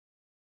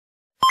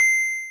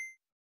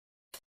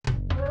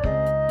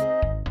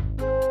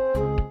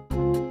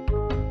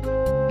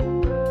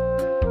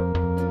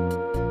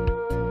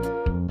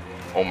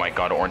Oh my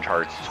god, orange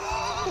hearts.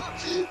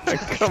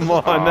 Come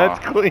on, that's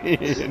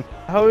clean.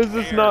 How is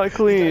this not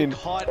clean?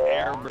 Hot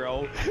air,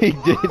 bro. He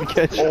did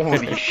catch it.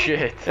 Holy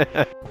shit.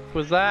 What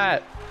was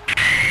that?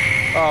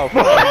 Oh,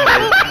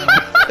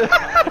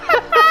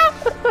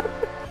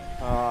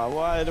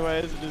 Why do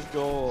I hit this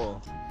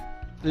goal?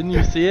 didn't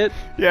you see it?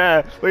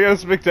 Yeah, look how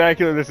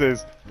spectacular this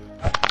is.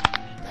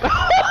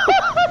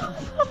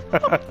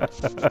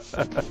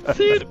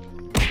 Dude.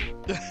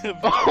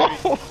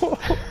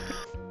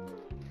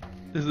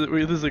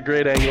 This is a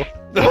great angle.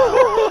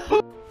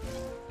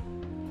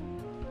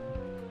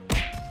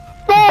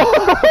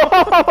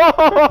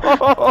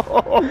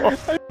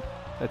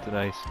 That's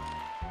nice.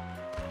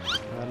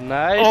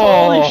 Nice.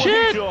 Oh, Holy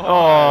shit!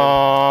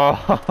 Oh.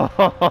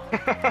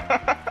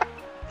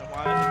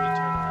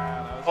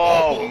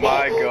 Oh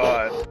my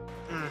god.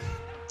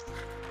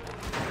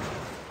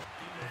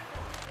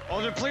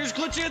 Oh, the player's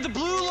glitching at the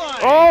blue line!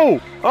 Oh!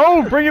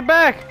 Oh, bring it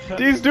back!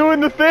 He's doing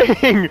the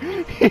thing!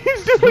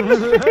 He's doing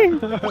the thing!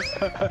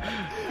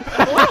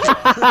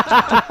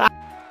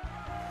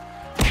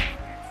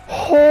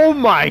 Oh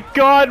my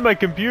god, my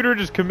computer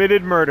just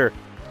committed murder.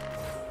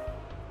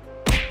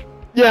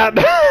 Yeah.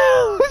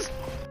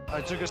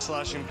 I took a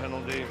slashing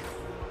penalty.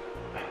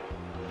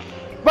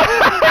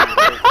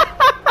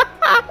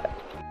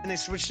 And they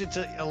switched it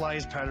to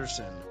Elias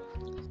Patterson.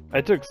 I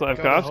took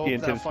Slavkovsky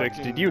and Tim's picks.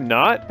 Did you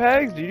not,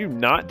 Pags? Did you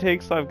not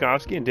take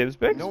Slavkovsky and Tim's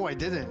picks? No, I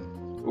didn't.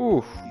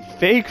 Ooh,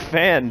 fake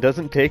fan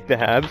doesn't take the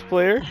Habs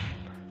player?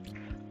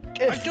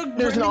 If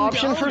there's an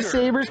option for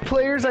Sabres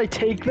players, I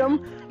take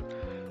them.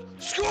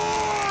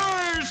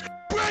 Scores!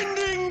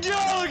 Brendan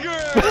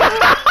Gallagher!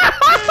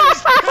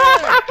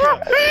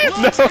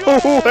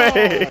 No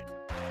way!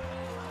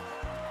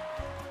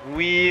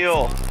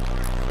 Wheel.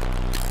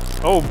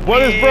 Oh,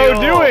 what is bro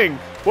doing?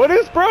 What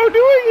is bro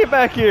doing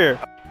back here?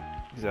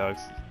 He's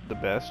Alex the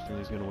best, and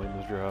he's gonna win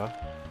this draw.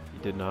 He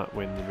did not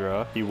win the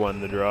draw. He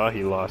won the draw.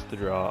 He lost the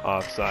draw.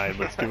 Offside.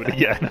 Let's do it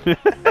again.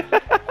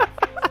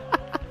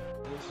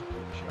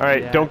 All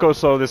right, don't go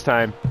slow this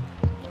time.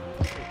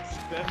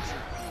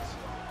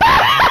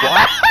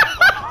 What?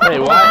 Wait,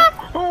 what?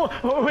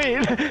 Oh,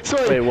 wait,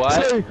 sorry. Wait,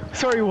 what?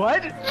 Sorry,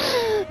 what?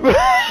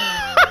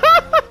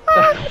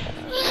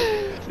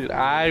 Dude,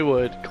 I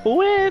would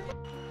quit.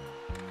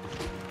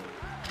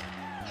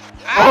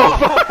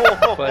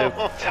 Oh! Play,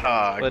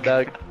 Dog.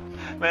 Doug.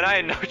 Man, I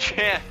had no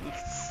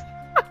chance.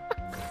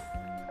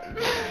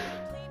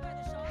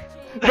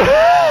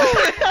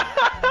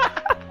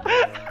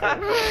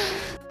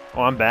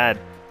 Oh, I'm bad.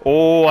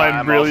 Oh,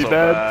 I'm really also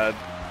bad.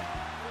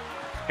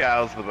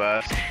 Gal's the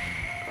best.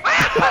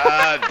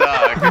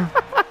 Dog.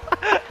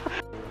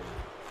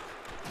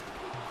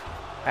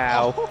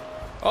 Ow.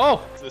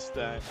 Oh! This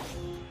time.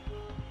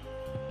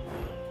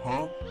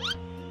 Huh?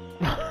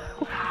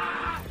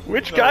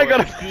 Which guy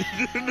got a...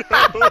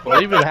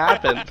 What even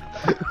happened?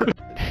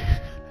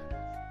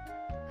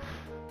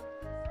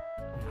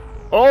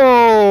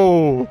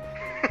 Oh!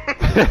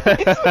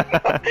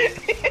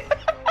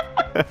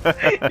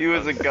 He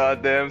was a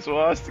goddamn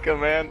swastika,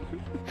 man.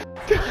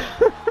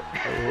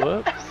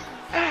 Whoops.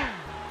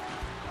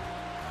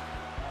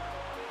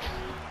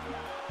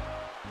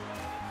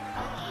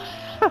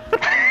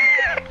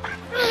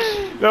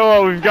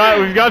 No, we've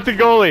got the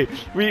goalie.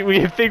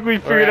 We think we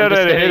figured out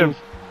how to hit him.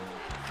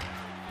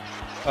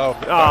 Oh.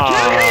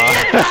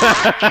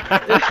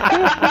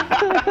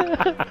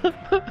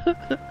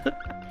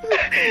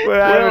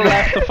 Whoever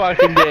left the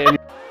fucking game.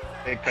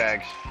 Big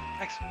Pags.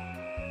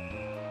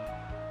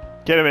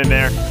 Get him in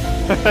there.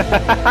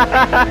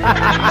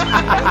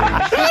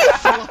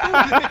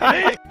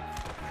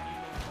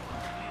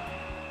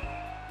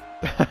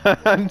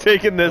 I'm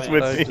taking this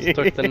with I me. just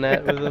took the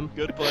net with him.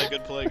 Good play,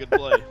 good play, good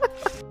play.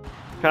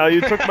 Kyle,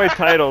 you took my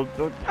title.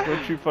 Don't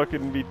you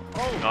fucking be...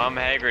 No, I'm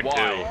Haggard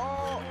too.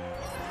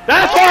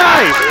 That's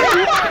why!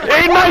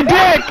 Ate my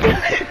dick!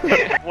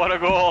 What a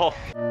goal!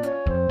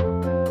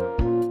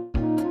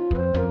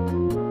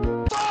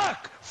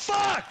 Fuck!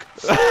 Fuck!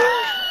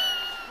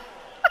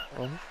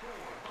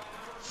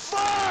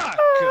 Fuck!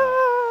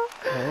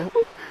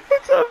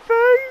 What's up,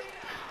 Fags?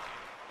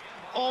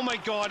 Oh my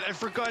god, I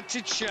forgot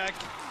to check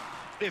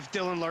if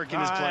Dylan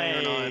Larkin is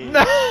playing or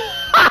not.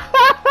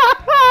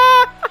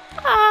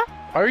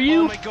 Are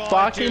you Oh my god,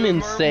 fucking dude,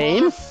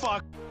 insane?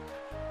 motherfuck.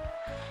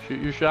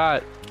 Shoot your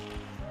shot.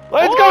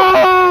 Let's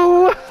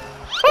go!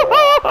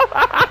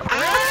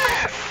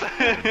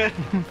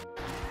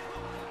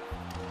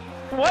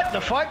 What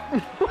the fuck?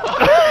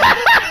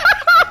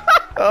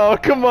 Oh,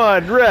 come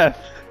on, ref.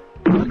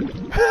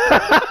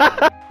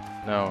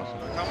 No.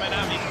 Coming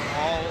at me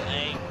all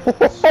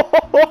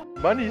angles.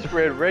 Money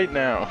spread right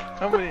now.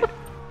 How many?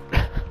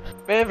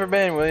 Man for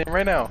man, William,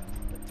 right now.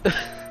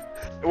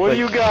 What do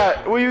you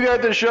got? What you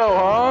got to show,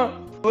 huh?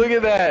 Look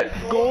at that.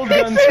 Gold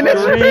gun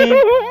Green.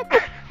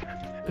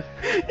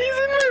 He's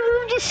in my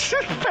room just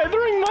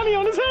feathering money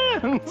on his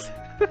hands.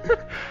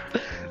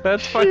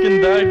 That's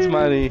fucking Doug's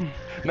money.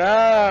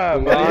 Nah,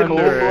 money, cold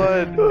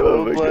blood. Oh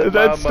Cold my blood. God,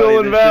 that's my money,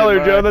 stolen this valor,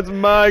 shit John. mine. That's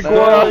my Nah,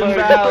 guap. Stolen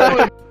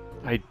valor.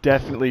 I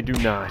definitely do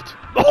not.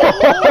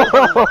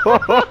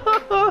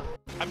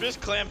 I'm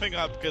just clamping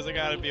up because I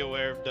gotta be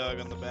aware of Doug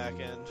on the back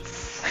end.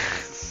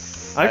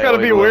 I gotta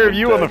be aware of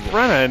you on the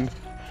front end.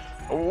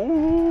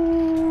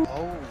 Ooh.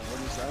 Oh, what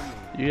does that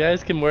mean? You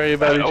guys can worry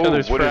about each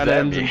other's what does front that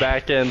ends mean? and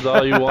back ends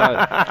all you want.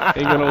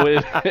 Ain't gonna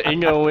win.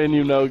 Ain't gonna win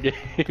you no games.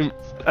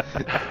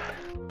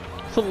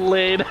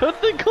 Laid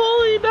out the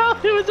goalie. No,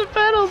 it was a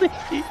penalty.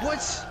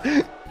 What?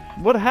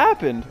 What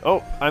happened?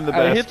 Oh, I'm the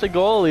best. I hit the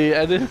goalie.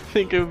 I didn't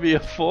think it would be a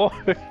 4.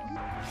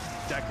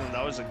 Declan,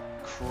 that was a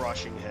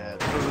crushing head.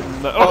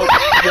 No. Oh,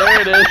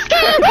 there it is.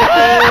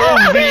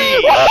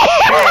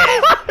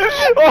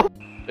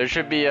 There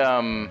should be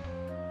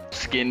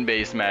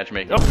skin-based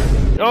matchmaking.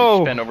 Oh.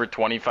 You spend over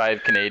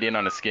 25 Canadian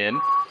on a skin.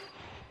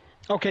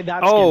 Okay,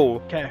 that's Oh.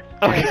 good. Okay.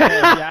 Okay,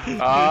 yeah.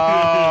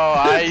 Oh,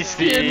 I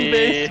see.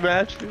 Skin-based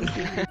match.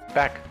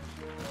 Back.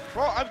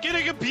 Bro, I'm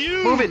getting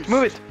abused. Move it,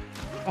 move it.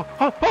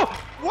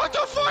 What the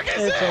fuck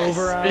is It's this?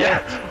 over.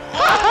 Yeah.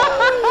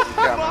 Oh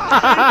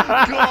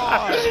my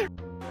god.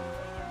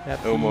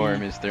 No more,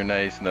 Mr.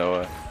 Nice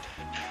Noah.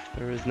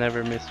 There was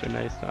never Mr.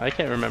 Nice. No, I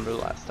can't remember the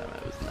last time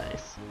I was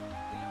nice.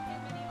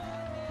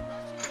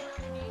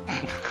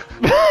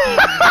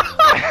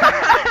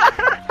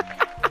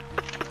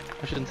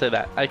 I shouldn't say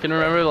that. I can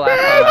remember the last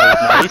time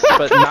I was nice,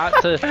 but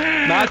not to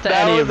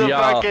That any was of a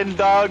y'all. fucking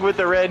dog with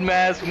the red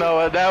mask,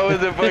 Noah. That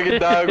was a fucking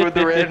dog with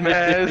the red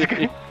mask.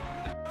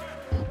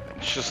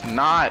 It's just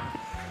not.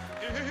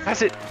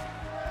 That's it.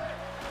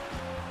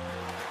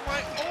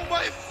 Oh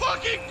my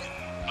fucking.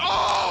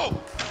 Oh!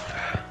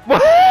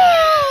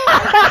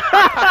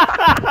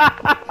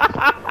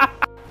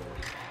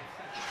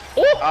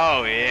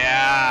 Oh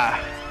yeah.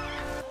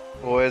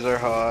 Boys are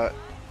hot.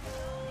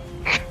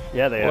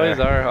 Yeah, they Boys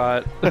are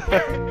hot.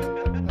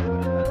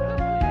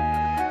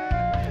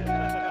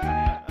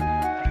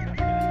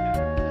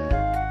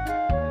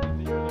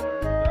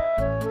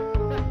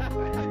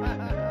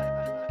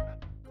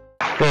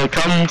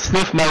 Come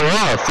sniff my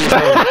ass.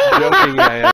 Joking, I am.